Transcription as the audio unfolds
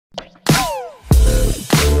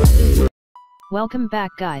Welcome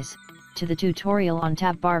back guys, to the tutorial on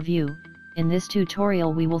TabBar View. In this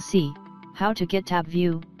tutorial we will see, how to get tab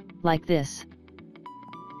view, like this.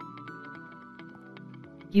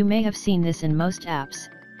 You may have seen this in most apps.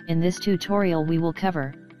 In this tutorial we will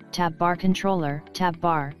cover, TabBar Controller,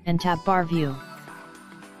 TabBar, and TabBar View.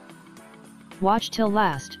 Watch till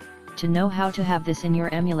last, to know how to have this in your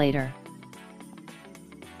emulator.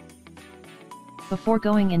 Before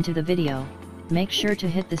going into the video, make sure to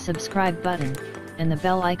hit the subscribe button, and the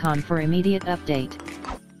bell icon for immediate update.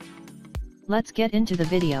 Let's get into the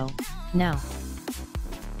video, now.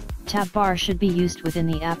 TabBar should be used within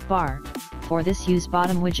the app bar, for this use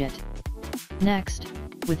bottom widget. Next,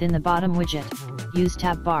 within the bottom widget, use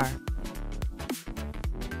TabBar.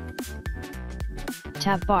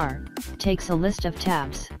 TabBar takes a list of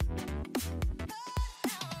tabs.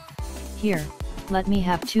 Here, let me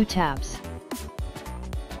have 2 tabs.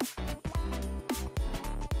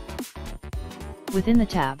 Within the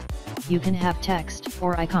tab, you can have text,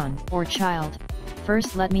 or icon, or child.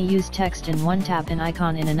 First let me use text in one tab and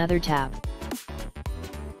icon in another tab.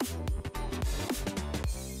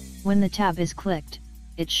 When the tab is clicked,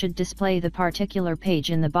 it should display the particular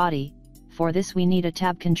page in the body. For this we need a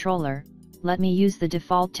tab controller. Let me use the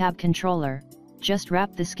default tab controller. Just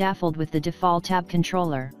wrap the scaffold with the default tab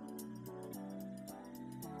controller.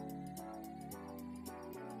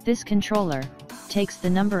 This controller takes the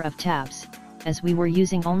number of tabs. As we were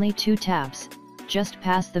using only 2 tabs, just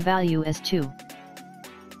pass the value as 2.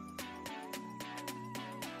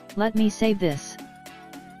 Let me save this.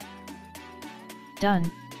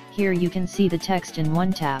 Done. Here you can see the text in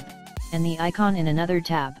one tab, and the icon in another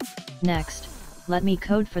tab. Next, let me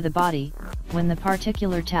code for the body, when the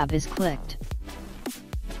particular tab is clicked.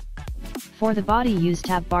 For the body use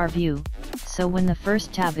TabBar View, so when the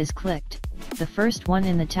first tab is clicked, the first one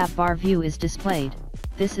in the TabBar View is displayed.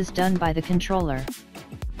 This is done by the controller.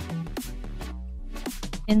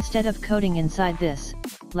 Instead of coding inside this,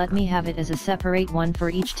 let me have it as a separate one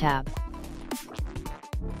for each tab.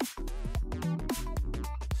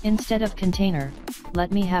 Instead of container,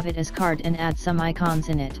 let me have it as card and add some icons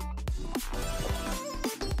in it.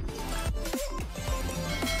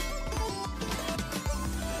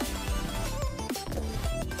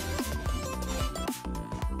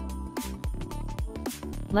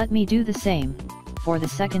 Let me do the same for the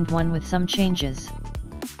second one with some changes.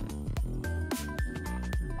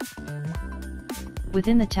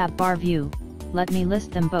 Within the TabBar View, let me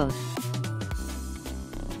list them both.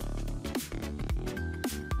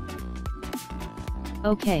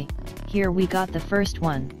 Okay, here we got the first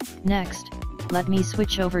one. Next, let me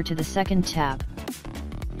switch over to the second tab.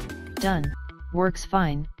 Done, works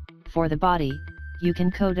fine. For the body, you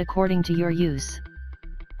can code according to your use.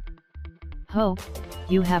 Hope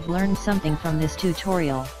you have learned something from this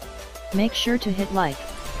tutorial. Make sure to hit like,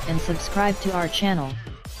 and subscribe to our channel,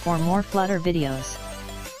 for more Flutter videos.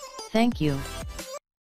 Thank you.